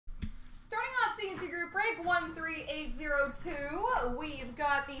Fantasy Group Break 13802. We've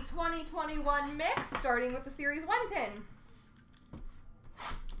got the 2021 mix starting with the Series 110.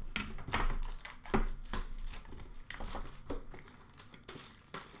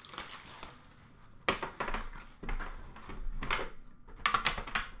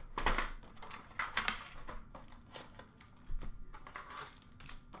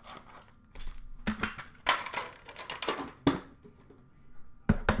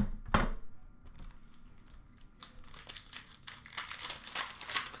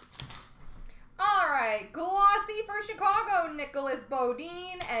 Glossy for Chicago, Nicholas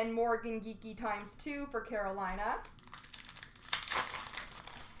Bodine, and Morgan Geeky ×2 for Carolina.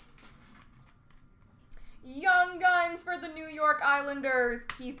 Young Guns for the New York Islanders,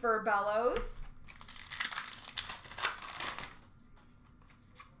 Kiefer Bellows.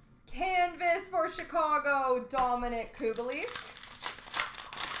 Canvas for Chicago, Dominic Kubalik.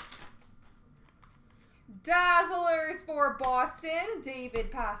 Dazzlers for Boston,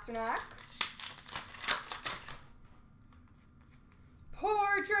 David Pastrnak.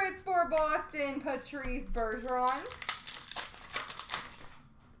 Portraits for Boston, Patrice Bergeron.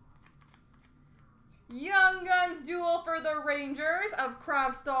 Young Guns duel for the Rangers of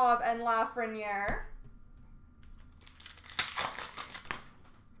Kravtsov and Lafreniere.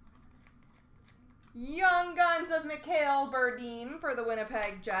 Young Guns of Mikhail Berdin for the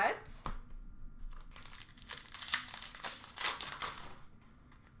Winnipeg Jets.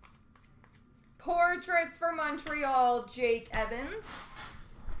 Portraits for Montreal, Jake Evans.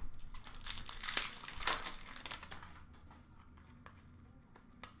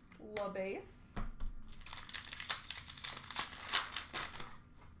 La Base.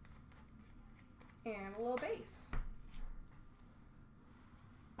 And La Base.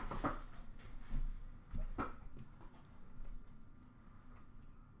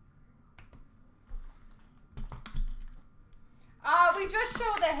 We just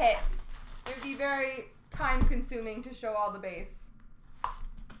show the hits. It would be very time consuming to show all the base.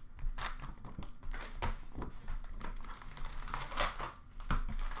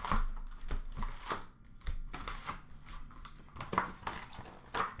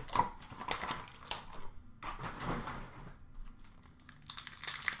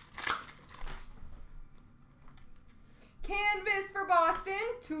 Canvas for Boston,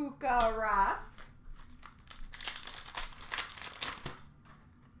 Tuukka Rask.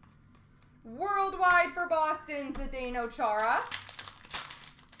 Worldwide for Boston, Zdeno Chara.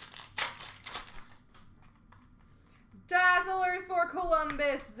 Dazzlers for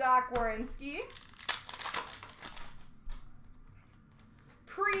Columbus, Zach Werenski.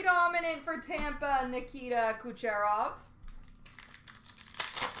 Predominant for Tampa, Nikita Kucherov.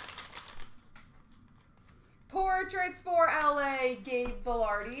 Portraits for LA, Gabe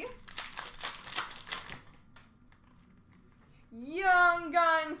Vilardi. Young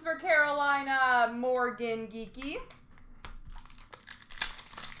Guns for Carolina, Morgan Geeky.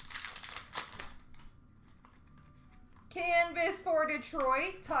 Canvas for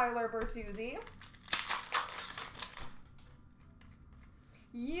Detroit, Tyler Bertuzzi.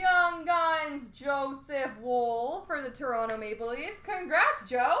 Young Guns, Joseph Woll for the Toronto Maple Leafs. Congrats,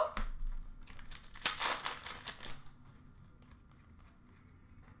 Joe!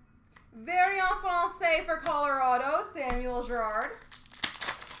 Variant Francais for Colorado, Samuel Girard.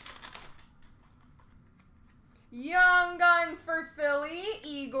 Young Guns for Philly,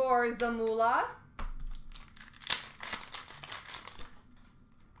 Igor Zamula.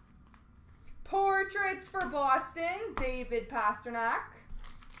 Portraits for Boston, David Pastrnak.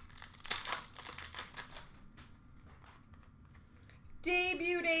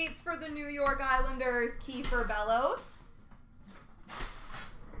 Debut dates for the New York Islanders, Kiefer Bellows.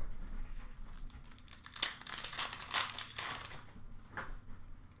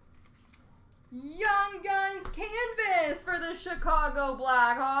 Young Guns canvas for the Chicago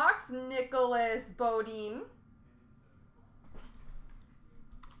Blackhawks, Nicholas Bodine.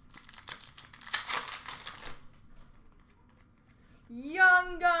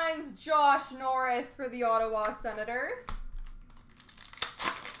 Young Guns Josh Norris for the Ottawa Senators.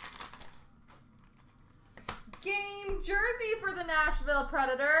 Game jersey for the Nashville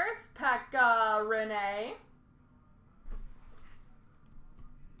Predators, Pekka Rinne.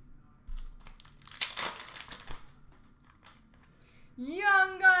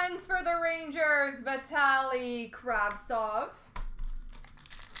 Young Guns for the Rangers, Vitaly Kravtsov.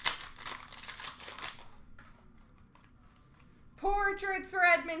 Portraits for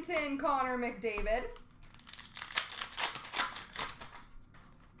Edmonton, Connor McDavid.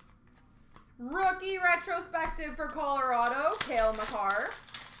 Rookie retrospective for Colorado, Cale Makar.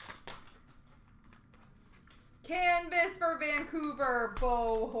 Vancouver,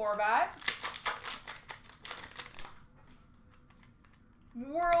 Bo Horvat.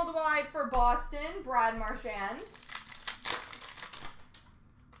 Worldwide for Boston, Brad Marchand.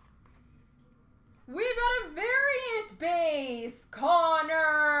 We've got a variant base,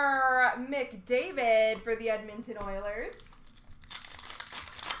 Connor McDavid for the Edmonton Oilers.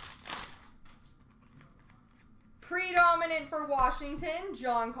 Predominant for Washington,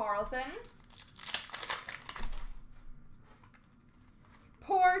 John Carlson.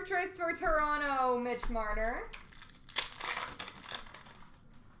 Portraits for Toronto, Mitch Marner.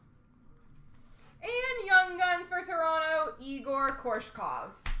 And Young Guns for Toronto, Igor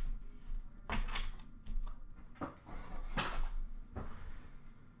Korshkov.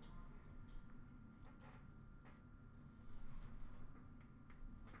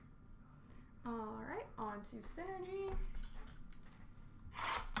 Alright, on to Synergy.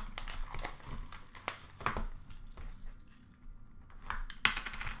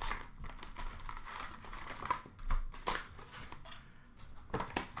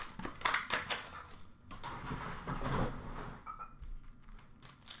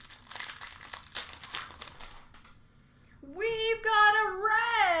 We've got a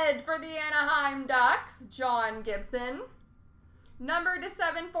red for the Anaheim Ducks, John Gibson. Numbered to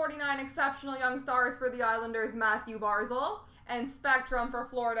 749 Exceptional Young Stars for the Islanders, Matthew Barzal. And Spectrum for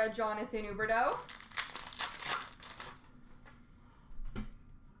Florida, Jonathan Huberdeau.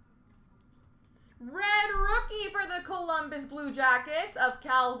 Red rookie for the Columbus Blue Jackets of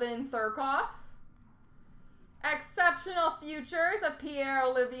Calvin Thurkoff. Exceptional Futures of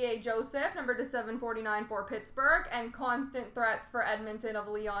Pierre-Olivier Joseph, numbered to 749 for Pittsburgh. And Constant Threats for Edmonton of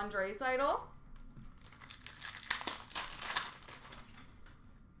Leon Draisaitl.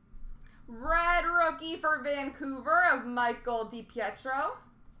 Red rookie for Vancouver of Michael DiPietro.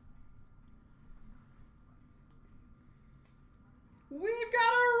 We've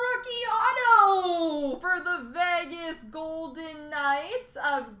got a rookie auto for the Vegas Golden Knights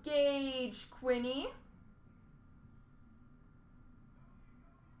of Gage Quinney.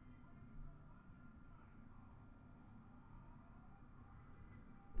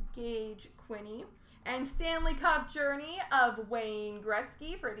 And Stanley Cup Journey of Wayne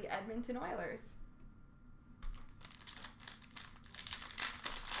Gretzky for the Edmonton Oilers.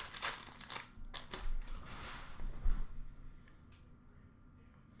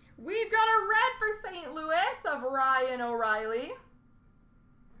 We've got a red for St. Louis of Ryan O'Reilly.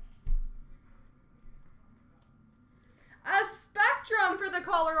 A Spectrum for the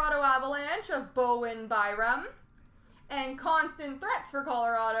Colorado Avalanche of Bowen Byram. And Constant Threats for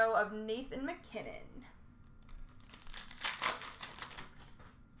Colorado of Nathan McKinnon.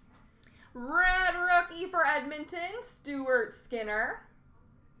 Red rookie for Edmonton, Stuart Skinner.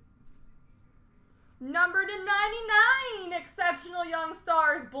 Number to 99, Exceptional Young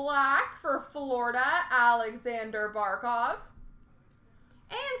Stars Black for Florida, Alexander Barkov.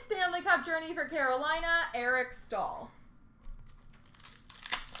 And Stanley Cup Journey for Carolina, Eric Stahl.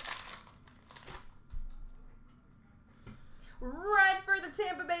 Red for the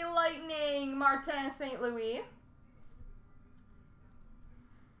Tampa Bay Lightning, Martin St. Louis.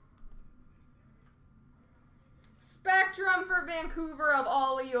 Spectrum for Vancouver of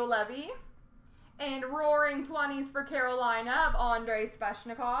Olli Juolevi. And Roaring 20s for Carolina of Andrei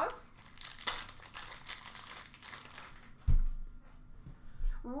Svechnikov.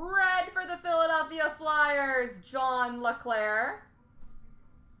 Red for the Philadelphia Flyers, John LeClair.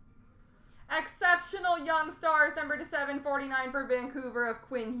 Exceptional Young Stars, number to 749 for Vancouver of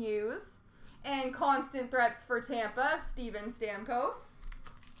Quinn Hughes. And Constant Threats for Tampa of Steven Stamkos.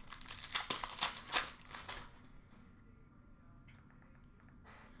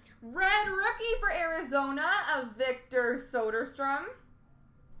 Red rookie for Arizona of Victor Soderstrom.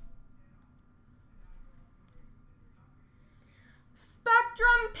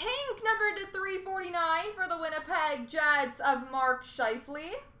 Spectrum Pink, numbered to 349 for the Winnipeg Jets of Mark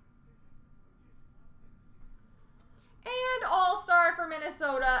Scheifele. And All-Star for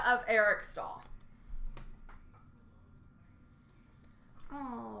Minnesota of Eric Stahl.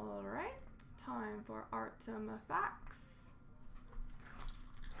 All right, it's time for Artifacts.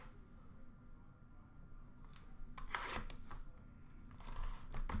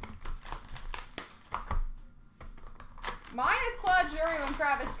 Mine is Claude Giroux and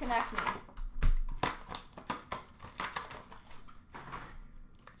Travis Konechny.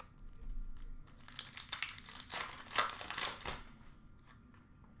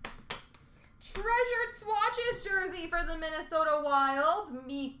 Treasured Swatches jersey for the Minnesota Wild,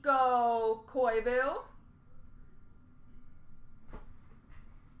 Mikko Koivu.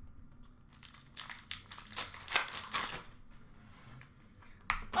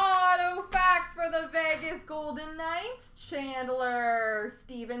 Chandler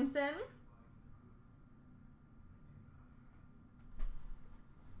Stevenson.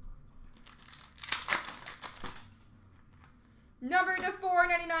 Number to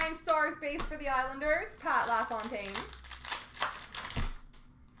 499 stars base for the Islanders, Pat LaFontaine.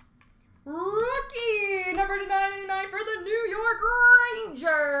 Rookie, number to 999 for the New York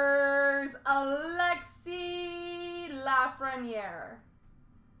Rangers, Alexis Lafreniere.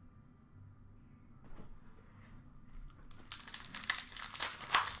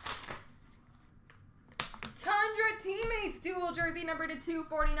 Tundra Teammates dual jersey number to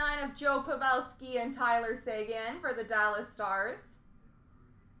 249 of Joe Pavelski and Tyler Seguin for the Dallas Stars.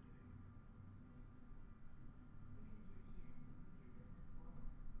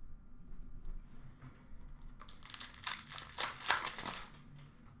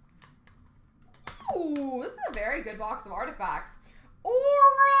 Ooh, this is a very good box of artifacts.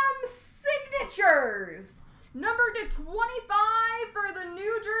 Orem Signatures. Number to 25 for the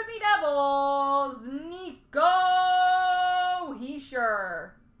New Jersey Devils, Nico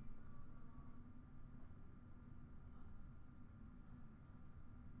Hischier.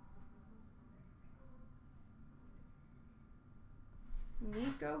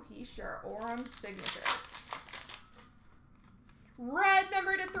 Nico Hischier, Orem Signatures. Red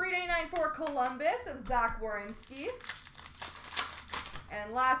number to 399 for Columbus of Zach Werenski.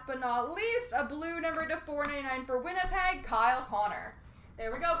 And last but not least, a blue number to 499 for Winnipeg, Kyle Connor.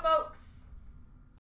 There we go, folks.